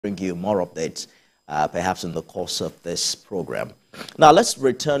bring you more updates, perhaps in the course of this program. Now, let's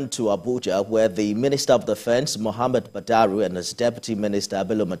return to Abuja, where the Minister of Defense, Mohammed Badaru, and his Deputy Minister,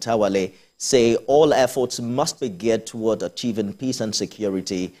 Bello Matawalle, say all efforts must be geared toward achieving peace and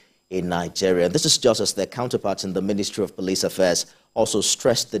security in Nigeria. This is just as their counterparts in the Ministry of Police Affairs also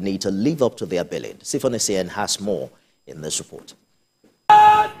stressed the need to live up to their billing. Sifonesian has more in this report.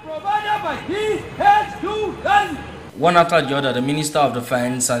 One after the other, the Minister of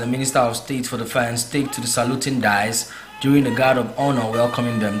Defense and the Minister of State for Defense take to the saluting dais during the guard of honor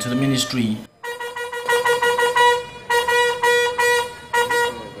welcoming them to the ministry.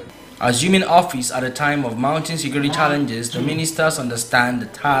 Assuming office at a time of mounting security challenges, the ministers understand the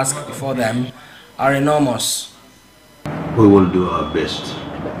task before them are enormous. We will do our best.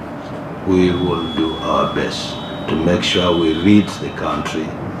 We will do our best to make sure we rid the country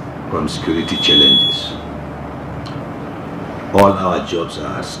from security challenges. All our jobs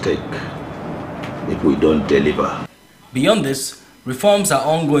are at stake if we don't deliver. Beyond this, reforms are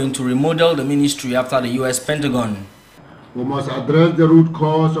ongoing to remodel the ministry after the U.S. Pentagon. We must address the root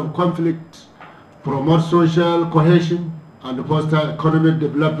cause of conflict, promote social cohesion, and foster economic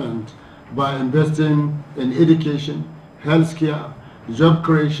development by investing in education, healthcare, job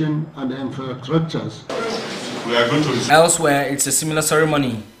creation, and infrastructures. Elsewhere, it's a similar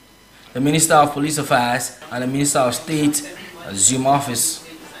ceremony. The Minister of Police Affairs and the Minister of State assume office.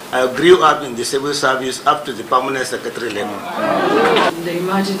 I grew up in the civil service up to the permanent secretary level. The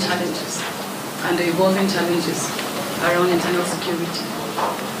emerging challenges and the evolving challenges around internal security.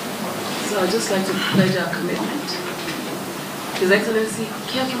 So I'd just like to pledge our commitment. His Excellency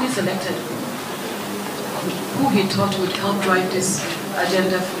carefully selected who he thought would help drive this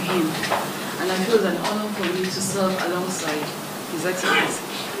agenda for him. And I feel it's an honor for me to serve alongside His Excellency.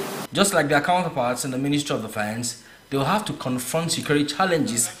 Just like their counterparts in the Ministry of Defense, they will have to confront security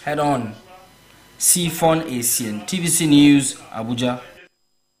challenges head-on. Sifonesian, TVC News, Abuja.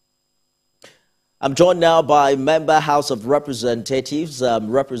 I'm joined now by Member House of Representatives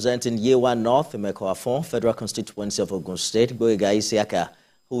representing Yewa North, Imekoafon, Federal Constituency of Ogun State, Gboyega Isiaka,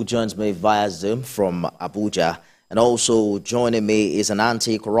 who joins me via Zoom from Abuja. And also joining me is an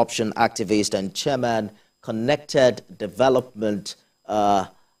anti-corruption activist and chairman, Connected Development,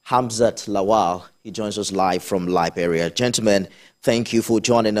 Hamzat Lawal. He joins us live from Liberia. Gentlemen, thank you for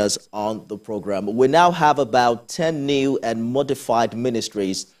joining us on the program. We now have about 10 new and modified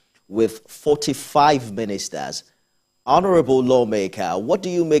ministries with 45 ministers. Honorable lawmaker, what do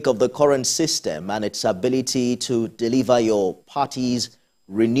you make of the current system and its ability to deliver your party's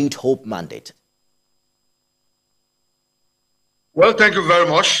renewed hope mandate? Well, thank you very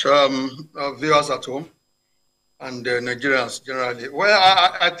much, viewers at home and Nigerians generally. Well,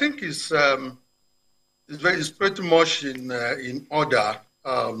 I think it's pretty much in order.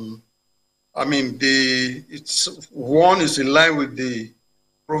 I mean, one is in line with the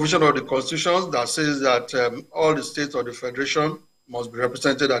provision of the Constitution that says that all the states of the Federation must be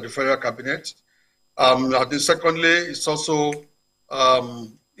represented at the federal cabinet. I think secondly, it's also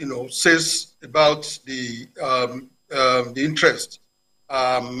says about the interest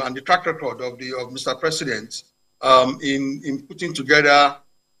and the track record of Mr. President in putting together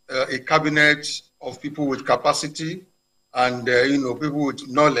a cabinet of people with capacity and people with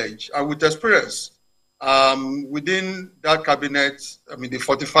knowledge and with experience. Within that cabinet, I mean, the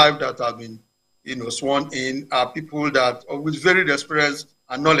 45 that have been sworn in are people that with varied experience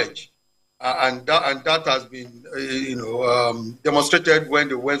and knowledge, and that has been demonstrated when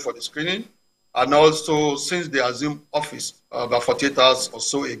they went for the screening, and also since they assumed office about 48 hours or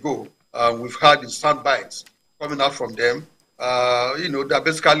so ago. We've had the sound bites coming out from them. That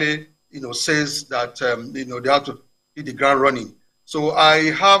basically says that they have to hit the ground running. So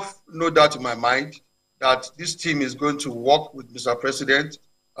I have no doubt in my mind that this team is going to work with Mr. President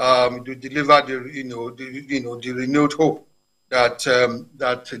to deliver the renewed hope that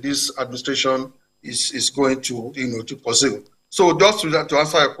this administration is going to to pursue. So just to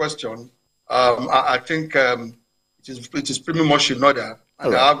answer your question, I think it is pretty much in order,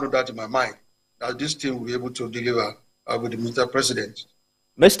 and I have no doubt in my mind that this team will be able to deliver with the Mr. President.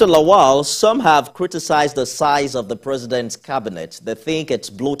 Mr. Lawal, some have criticized the size of the president's cabinet. They think it's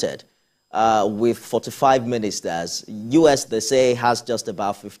bloated with 45 ministers. U.S., they say, has just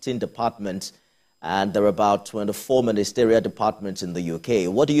about 15 departments, and there are about 24 ministerial departments in the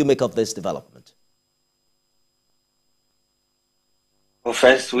UK. What do you make of this development? Well,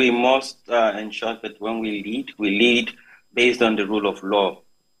 first, we must ensure that when we lead based on the rule of law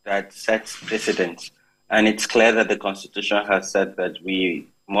that sets precedents. And it's clear that the Constitution has said that we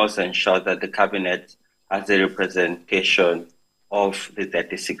must ensure that the cabinet has a representation of the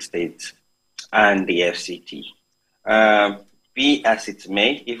 36 states and the FCT. Be as it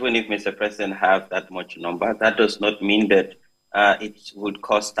may, even if Mr. President have that much number, that does not mean that it would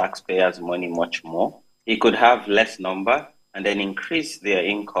cost taxpayers money much more. He could have less number and then increase their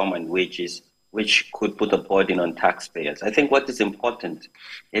income and wages, which could put a burden on taxpayers. I think what is important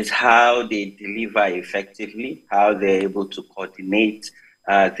is how they deliver effectively, how they're able to coordinate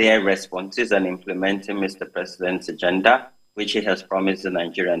their responses and implementing Mr. President's agenda, which he has promised the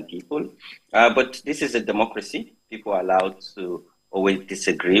Nigerian people. But this is a democracy. People are allowed to always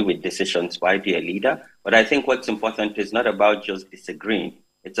disagree with decisions by their leader. But I think what's important is not about just disagreeing.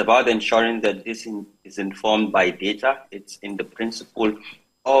 It's about ensuring that this is informed by data. It's in the principle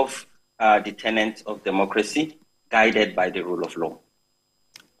of the tenets of democracy, guided by the rule of law.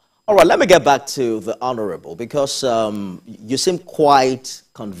 All right, let me get back to the Honorable, because you seem quite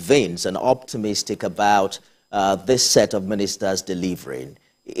convinced and optimistic about this set of ministers delivering.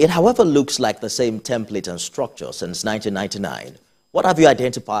 It, however, looks like the same template and structure since 1999. What have you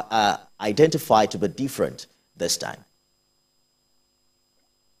identified to be different this time?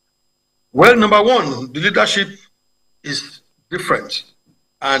 Well, number one, the leadership is different,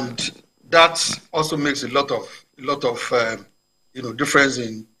 and that also makes a lot of difference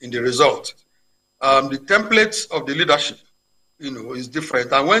in the result. The template of the leadership, is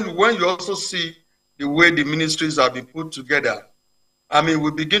different, and when you also see the way the ministries have been put together, I mean,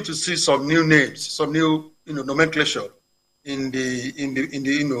 we begin to see some new names, some new nomenclature in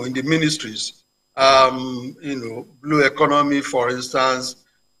the ministries. Blue economy, for instance,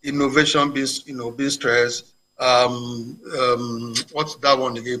 innovation being stressed. What's that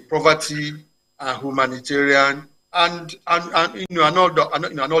one again? Poverty and humanitarian, and all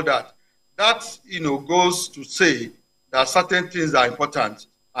that. That goes to say that certain things are important,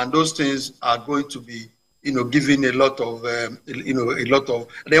 and those things are going to be given a lot of And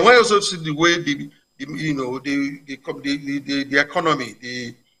then when you also see the way the economy,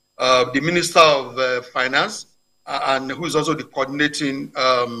 the Minister of Finance, and who is also the coordinating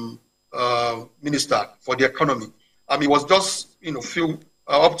minister for the economy. I mean, it was just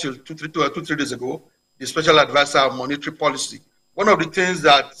up till two, 3 days ago, the special advisor on monetary policy. One of the things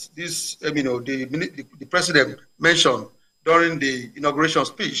that the president mentioned during the inauguration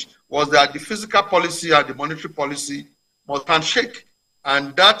speech was that the fiscal policy and the monetary policy must handshake,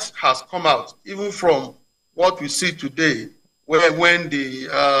 and that has come out even from what we see today, when the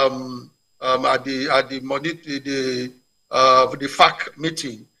FAC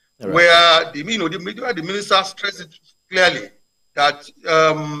meeting, right, where the minister stressed it clearly that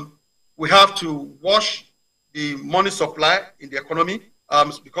we have to wash the money supply in the economy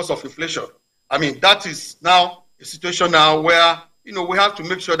because of inflation. I mean, that is now a situation now where we have to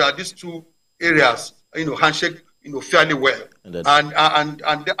make sure that these two areas handshake fairly well, and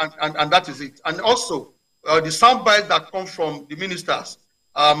that is it. And also the soundbites that come from the ministers.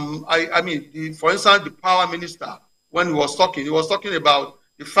 For instance, the power minister, when he was talking about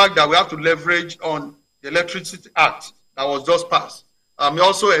the fact that we have to leverage on the Electricity Act that was just passed.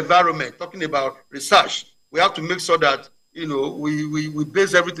 Also environment, talking about research. We have to make sure that we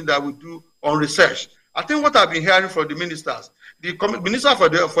base everything that we do on research. I think what I've been hearing from the ministers, the Minister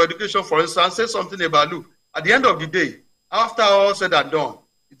for Education, for instance, said something about, look, at the end of the day, after all said and done,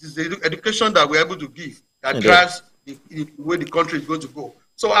 it is the education that we're able to give that drives the way the country is going to go.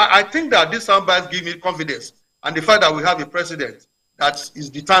 So I think that these soundbites give me confidence, and the fact that we have a president that is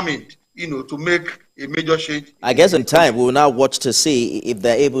determined, to make a major change. I guess in time we will now watch to see if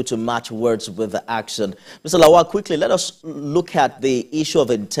they're able to match words with the action. Mr. Lawal, quickly, let us look at the issue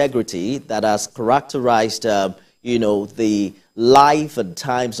of integrity that has characterized, the life and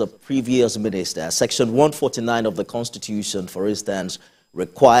times of previous ministers. Section 149 of the Constitution, for instance,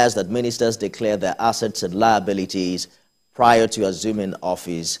 requires that ministers declare their assets and liabilities prior to assuming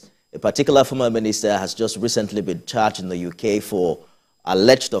office. A particular former minister has just recently been charged in the UK for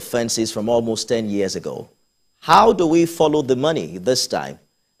alleged offenses from almost 10 years ago. How do we follow the money this time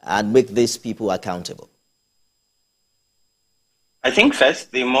and make these people accountable? I think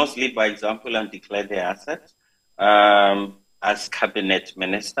first they must lead by example and declare their assets as cabinet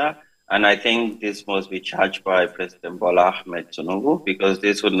minister. And I think this must be charged by President Bola Ahmed Tinubu, because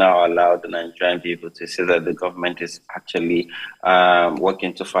this would now allow the Nigerian people to see that the government is actually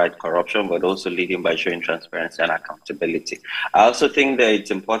working to fight corruption, but also leading by showing transparency and accountability. I also think that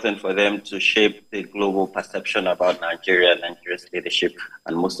it's important for them to shape the global perception about Nigeria and Nigeria's leadership,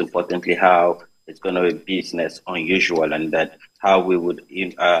 and most importantly, how it's going to be business unusual, and that how we would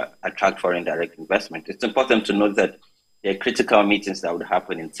attract foreign direct investment. It's important to note that there are critical meetings that would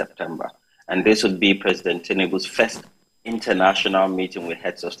happen in September, and this would be President Tinubu's first international meeting with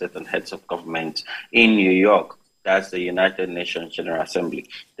heads of state and heads of government in New York. That's the United Nations General Assembly.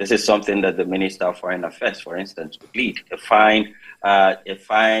 This is something that the Minister of Foreign Affairs, for instance, would lead. A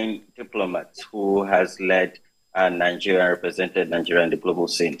fine diplomat who has led Nigeria and represented Nigerian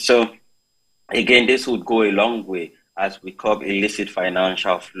diplomacy. So, again, this would go a long way as we curb illicit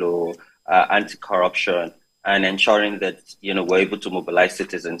financial flow, anti-corruption, and ensuring that we're able to mobilize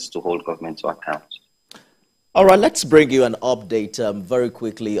citizens to hold government to account. All right, let's bring you an update very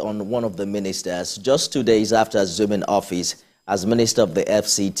quickly on one of the ministers. Just 2 days after assuming office as Minister of the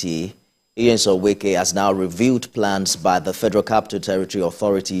FCT, Imekoafon has now reviewed plans by the Federal Capital Territory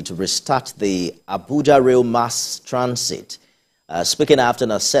Authority to restart the Abuja Rail Mass Transit. Speaking after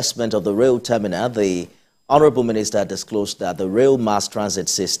an assessment of the rail terminal, the Honorable Minister disclosed that the rail mass transit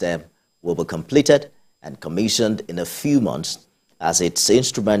system will be completed and commissioned in a few months as it's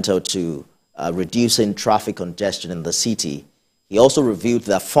instrumental to reducing traffic congestion in the city. He also revealed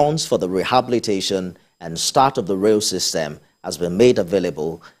that funds for the rehabilitation and start of the rail system has been made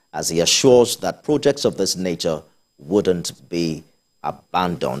available, as he assures that projects of this nature wouldn't be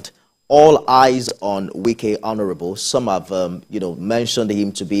abandoned. All eyes on Wike Honorable. Some have mentioned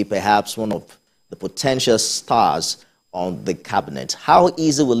him to be perhaps one of the potential stars on the cabinet. How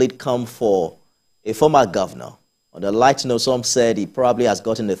easy will it come for a former governor? On the light note, some said he probably has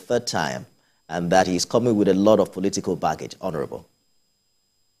gotten a third time, and that he's coming with a lot of political baggage. Honorable.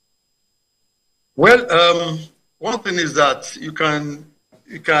 Well, one thing is that you can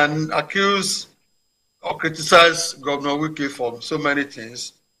accuse or criticize Governor Wike for so many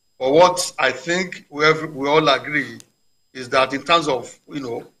things, but what I think we all agree is that in terms of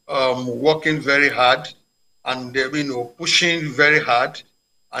working very hard and pushing very hard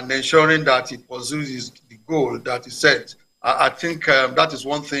and ensuring that he pursues the goal that he set, I think that is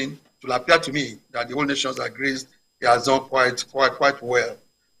one thing. It will appear to me that the whole nation agrees he has done quite well,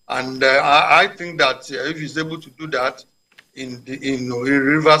 and I think that if he's able to do that in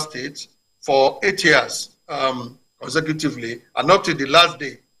River State for 8 years consecutively, and up to the last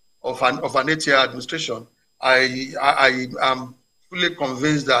day of an 8-year administration, I am fully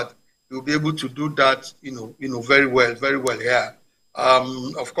convinced that he will be able to do that, very well here.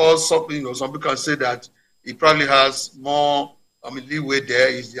 Of course, some people can say that he probably has more leeway there.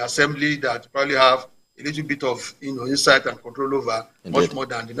 Is the assembly that probably have a little bit of insight and control over. Indeed. Much more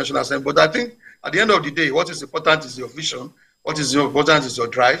than the National Assembly. But I think at the end of the day, what is important is your vision. What is important is your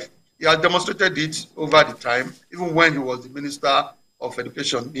drive. He has demonstrated it over the time, even when he was the Minister of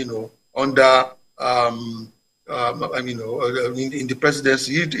Education, under in the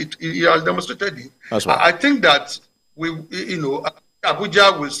presidency. He has demonstrated it. That's right. I think that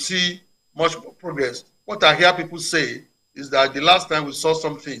Abuja will see much more progress. What I hear people say is that the last time we saw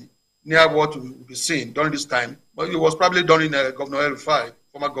something near what we will be seeing during this time, but it was probably done in former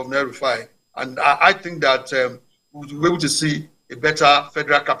Governor Rufai. And I think that we'll be able to see a better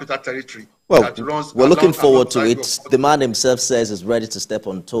Federal Capital Territory. Well, we're looking forward to it. The man himself says he's ready to step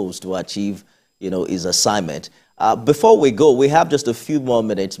on toes to achieve, his assignment. Before we go, we have just a few more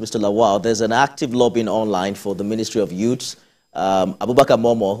minutes, Mr. Lawal. There's an active lobbying online for the Ministry of Youth. Abubakar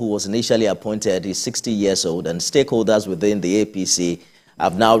Momo, who was initially appointed, is 60 years old, and stakeholders within the APC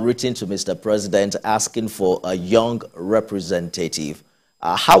have now written to Mr. President asking for a young representative.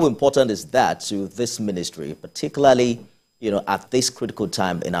 How important is that to this ministry, particularly at this critical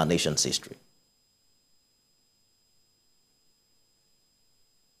time in our nation's history?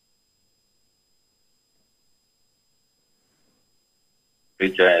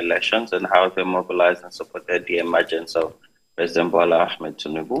 Regional elections and how they mobilized and supported the emergence of President Bola Ahmed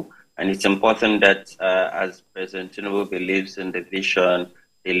Tinubu. And it's important that as President Tinubu believes in the vision,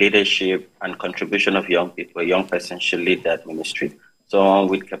 the leadership and contribution of young people, a young person should lead that ministry. Someone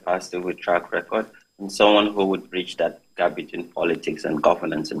with capacity, with track record, and someone who would bridge that gap between politics and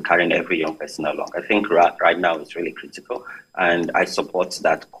governance and carrying every young person along. I think right now it's really critical, and I support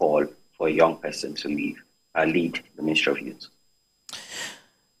that call for a young person to lead the Ministry of Youth.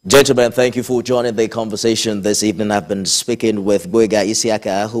 Gentlemen, thank you for joining the conversation this evening. I've been speaking with Gboyega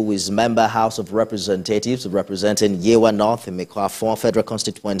Isiaka, who is member House of Representatives representing Yewa North, Imekoafon, Federal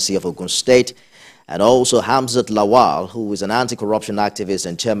Constituency of Ogun State, and also Hamzat Lawal, who is an anti-corruption activist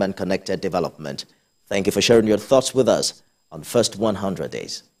and chairman Connected Development. Thank you for sharing your thoughts with us on First 100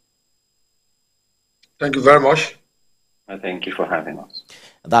 Days. Thank you very much. Thank you for having us.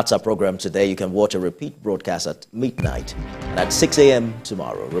 That's our program today. You can watch a repeat broadcast at midnight and at 6 a.m.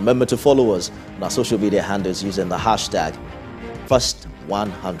 tomorrow. Remember to follow us on our social media handles using the hashtag First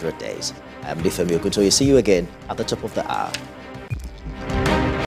 100 Days. I'm Nifemi Okutoye. See you again at the top of the hour.